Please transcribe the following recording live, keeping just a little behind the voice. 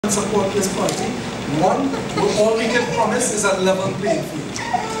support this party. One, all we can promise is a level playing field.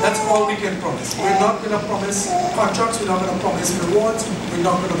 That's all we can promise. We're not going to promise contracts, we're not going to promise rewards, we're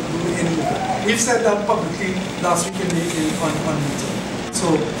not going to do any of that. We've said that publicly last week on meeting. So,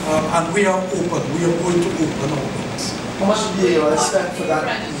 and we are open, we are going to open our doors. How much do you spend for that?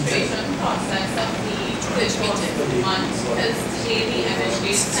 Registration process of the first meeting because today the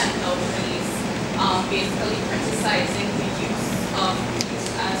MSG sent out a release basically criticizing the use of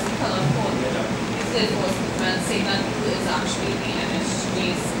as the color code. The force movement saying that blue is actually the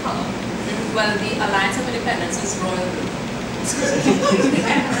MSG's color. Well, the Alliance of Independence is royal blue.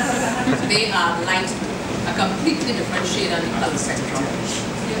 They are light blue, a completely different shade on the color spectrum.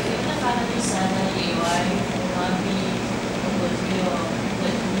 Even the fact that you said that AOI will not be politically or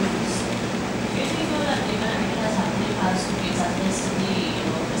politically news, do you think that even everything that's happened in the past 2 weeks, at least the,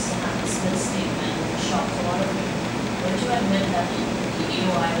 Mr. Hammersmith's statement shocked a lot of people? Would you admit that the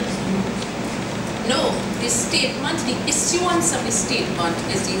AOI was news? No, the statement, the issuance of the statement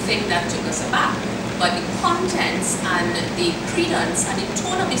is the thing that took us aback. But the contents and the credence and the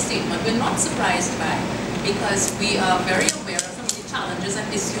tone of the statement we're not surprised by, because we are very aware of some of the challenges and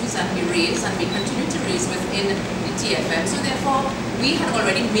issues that we raise and we continue to raise within the TFM. So therefore, we had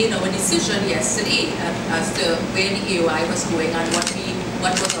already made our decision yesterday as to where the AOI was going and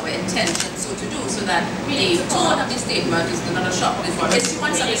what was our intention so to do, so that the tone of the statement is not a shock. It's the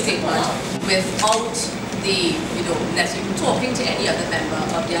issuance of the statement without the, letting talking to any other member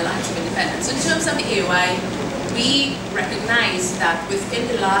of the Alliance of Independence. In terms of the AOI, we recognize that within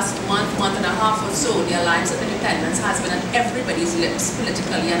the last month and a half or so, the Alliance of Independence has been on everybody's lips,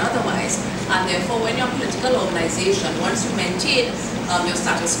 politically and otherwise. And therefore, when you're a political organization, once you maintain your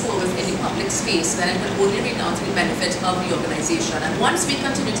status quo within the public space, then it will only be down to the benefit of the organization. And once we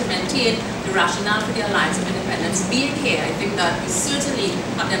continue to maintain the rationale for the Alliance of Independence being here, I think that we certainly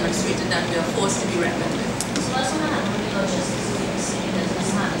have demonstrated that we are forced to be reckoned with. So that's what happened with the logistics of the EBC, because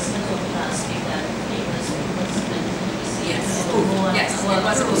Ms. Hammersmith told me last week that it was submitted to the EBC. Yes. Yes,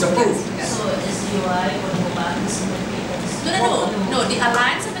 it was approved. Yes. So is the UI going to go back and submit papers? No. The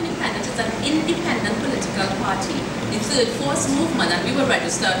Alliance of Independence is an independent political party. The Third Force movement, and we were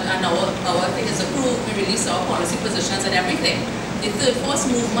registered, and our thing is approved. We released our policy positions and everything. The Third Force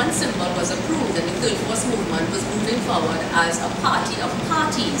movement symbol was approved, and the Third Force movement was moving forward as a party of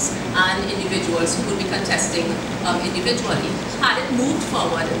parties and individuals who would be contesting individually. Had it moved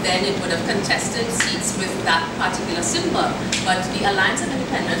forward, then it would have contested seats with that particular symbol. But the Alliance of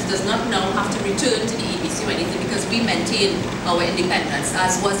Independence does not now have to return to the EBC or anything, because we maintain our independence,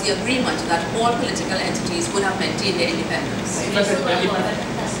 as was the agreement that all political entities would have maintained their independence. Yes.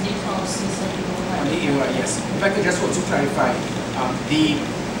 If I could just also clarify, the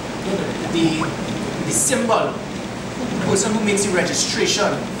symbol, the person who makes the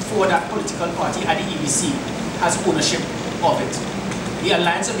registration for that political party at the EBC has ownership of it. The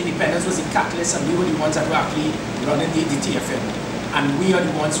Alliance of Independence was the catalyst, and we were the ones that were actually running the TFM. And we are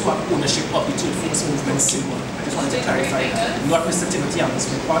the ones who have ownership of the Third Force movement symbol. I just wanted to clarify, not Mr. Timothy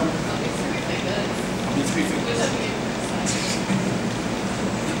Hammersmith, but of the three figures.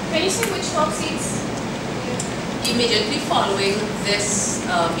 Can you say which 12 seats? Immediately following this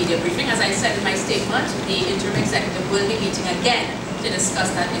media briefing, as I said in my statement, the interim executive will be meeting again to discuss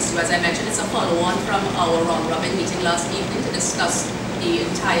that issue. As I mentioned, it's a follow-on from our round-robin meeting last evening to discuss the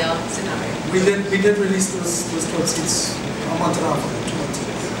entire scenario. We did release those 12 seats a month and a half ago, 2 months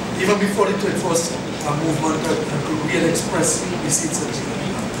ago. Even before the Third Force movement could really express the seats that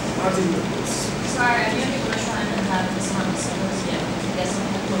I think that was. Sorry, I think we're trying to have this Hammersmith here to get some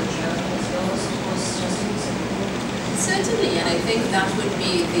closure, because we're also supposed to just do something. Certainly, and I think that would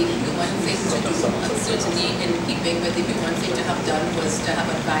be the human thing to do. And certainly in keeping with the human thing to have done was to have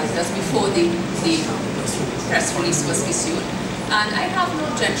advised us before the press release was issued. And I have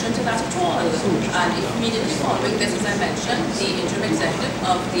no objection to that at all. And immediately following this, as I mentioned, the interim executive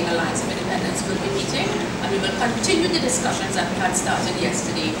of the Alliance of Independence will be meeting, and we will continue the discussions that we had started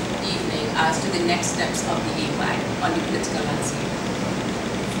yesterday evening as to the next steps of the AOI on the political landscape.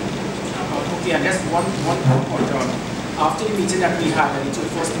 Okay, and just one point on. After the meeting that we had at the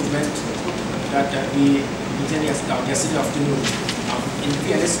Third Force movement that we meeting yesterday afternoon, in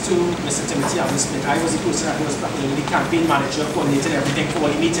fairness to Mr. Timothy Hammersmith, I was the person that was the campaign manager, coordinated everything for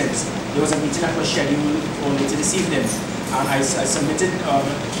all the meetings. There was a meeting that was scheduled for later this evening, and I submitted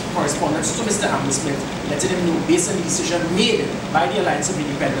correspondence to Mr. Hammersmith, letting him know, based on the decision made by the Alliance of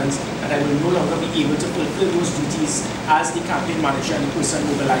Independence, that I will no longer be able to fulfill those duties as the campaign manager and the person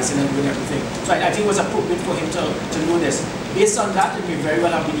mobilizing and doing everything. So I think it was appropriate for him to know this. Based on that, it may very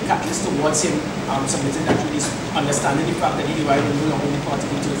well have been the catalyst towards him submitting that release, understanding the fact that the AOI will no longer be part of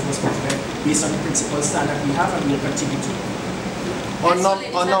the Third based on the principles stand that we have, and we will continue to.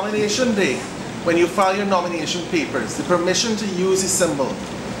 On nomination day, when you file your nomination papers, the permission to use the symbol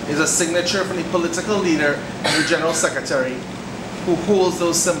is a signature from the political leader and the general secretary who holds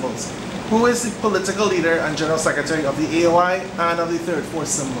those symbols. Who is the political leader and general secretary of the AOI and of the Third Force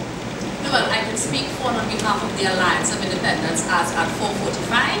symbol? Well, I can speak on behalf of the Alliance of Independence as at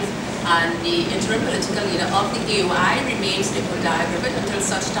 4:45, and the interim political leader of the AOI remains Nicole Diagribit until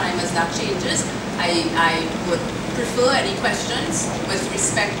such time as that changes. I would prefer any questions with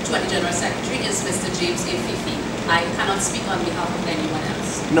respect to the General Secretary is Mr. James A. Fifi. I cannot speak on behalf of anyone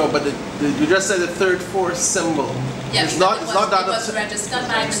else. No, but you just said the Third Force symbol. Yes, it's not that. It was registered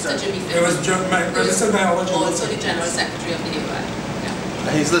by Mr. Jimmy Fifi. It was registered by our General also the General Secretary of the AOI. Yeah.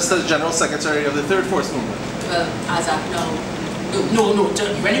 And he's listed as General Secretary of the Third Force movement. Well, as of now, No.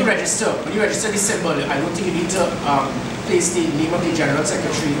 When you register the symbol, I don't think you need to place the name of the General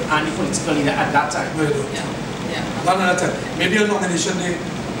Secretary and the political leader at that time. No, you don't. Yeah. Not at that time. Maybe on nomination day,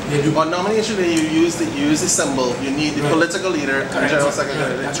 they do. On nomination day, you use the symbol. You need the political leader and general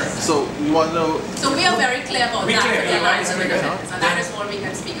secretary. That's right. So you want to know. So we are very clear about We're that. clear, for the yeah, Alliance right, of very good. Independence, and that is all we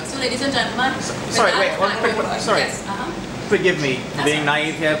can speak of. So, ladies and gentlemen, Sorry, wait, one quick question. Sorry. Yes, Forgive me for being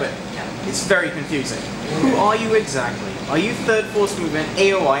naive here, but it's very confusing. Who are you exactly? Are you Third Force Movement,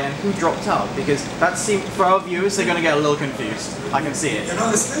 AOI, and who dropped out? Because that seems, for our viewers, they're going to get a little confused. I can see it. You're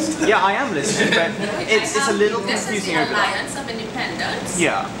not listening? Yeah, I am listening, but it's a little This confusing is the over there. Alliance of Independence.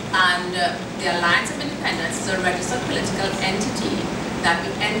 Yeah. And the Alliance of Independence is a registered political entity that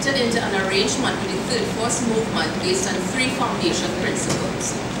we entered into an arrangement with the Third Force Movement based on 3 foundation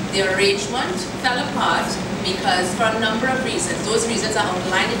principles. The arrangement fell apart because for a number of reasons. Those reasons are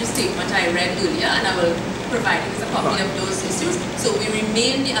outlined in the statement I read earlier, and I will provide you with a copy of those issues. So we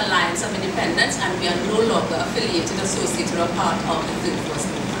remain the Alliance of Independence, and we are no longer affiliated, associated, or part of the Third Force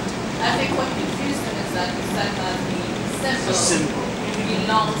Movement. I think what confused them is that you said that the symbol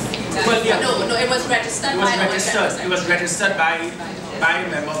belongs to the Well, yeah. No, it was registered by our General It was registered by a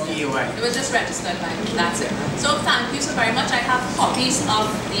member of the AOI. It was just registered by me, that's it. So thank you so very much. I have copies of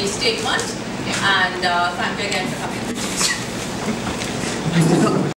the statement, and thank you again for coming.